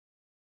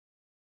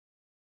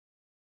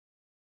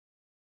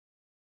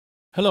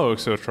Hello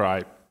eXo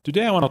Tribe.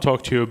 Today I want to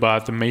talk to you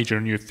about the major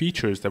new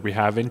features that we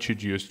have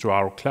introduced to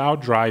our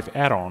Cloud Drive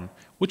add-on,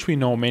 which we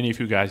know many of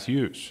you guys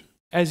use.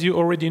 As you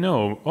already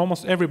know,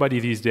 almost everybody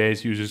these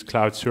days uses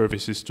cloud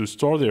services to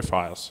store their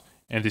files,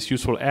 and this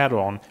useful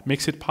add-on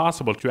makes it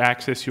possible to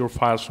access your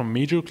files from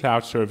major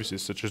cloud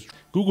services such as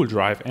Google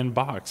Drive and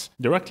Box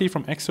directly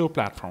from eXo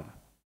platform.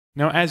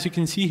 Now, as you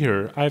can see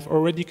here, I've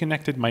already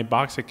connected my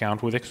Box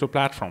account with eXo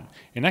platform,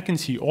 and I can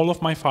see all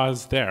of my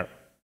files there.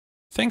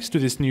 Thanks to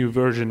this new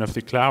version of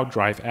the Cloud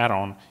Drive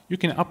add-on, you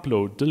can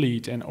upload,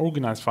 delete, and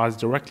organize files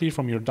directly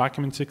from your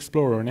Documents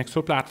Explorer in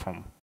eXo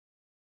platform.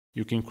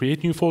 You can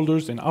create new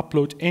folders and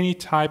upload any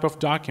type of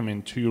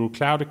document to your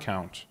cloud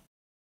account.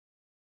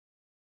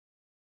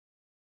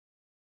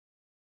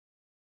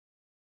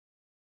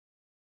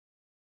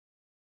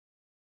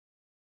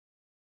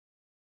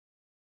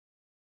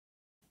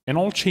 And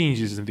all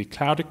changes in the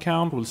cloud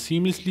account will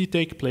seamlessly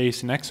take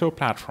place in eXo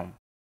platform.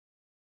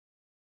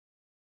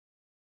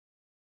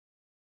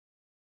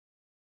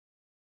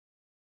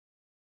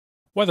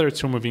 Whether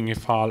it's removing a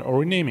file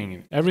or renaming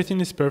it,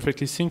 everything is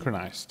perfectly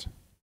synchronized.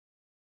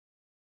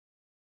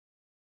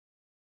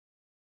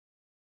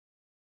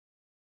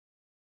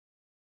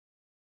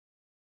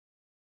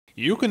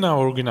 You can now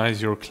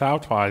organize your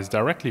cloud files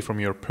directly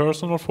from your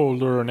personal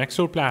folder on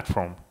eXo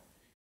platform.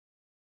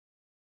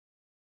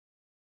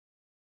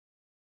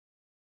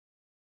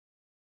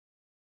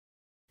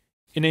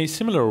 In a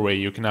similar way,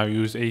 you can now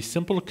use a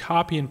simple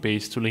copy and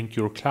paste to link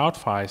your cloud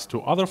files to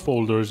other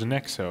folders in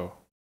eXo.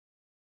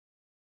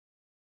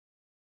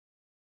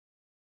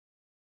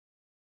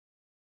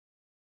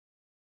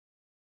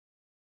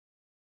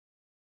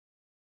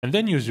 And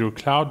then use your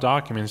cloud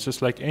documents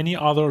just like any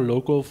other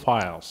local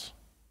files.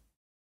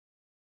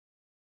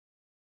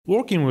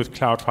 Working with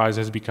cloud files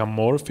has become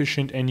more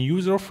efficient and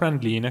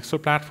user-friendly in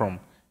eXo platform.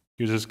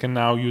 Users can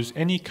now use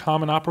any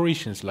common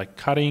operations like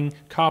cutting,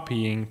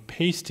 copying,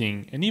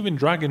 pasting, and even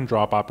drag and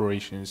drop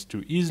operations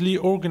to easily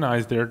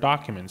organize their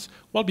documents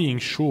while being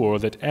sure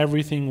that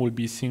everything will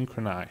be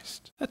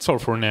synchronized. That's all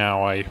for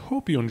now. I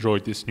hope you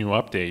enjoyed this new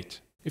update.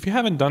 If you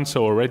haven't done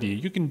so already,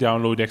 you can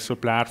download eXo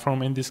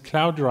platform and this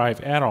Cloud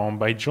Drive add-on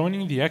by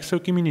joining the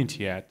eXo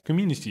community at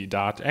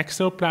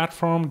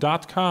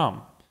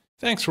community.exoplatform.com.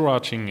 Thanks for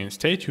watching and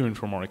stay tuned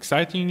for more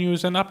exciting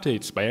news and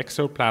updates by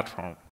eXo platform.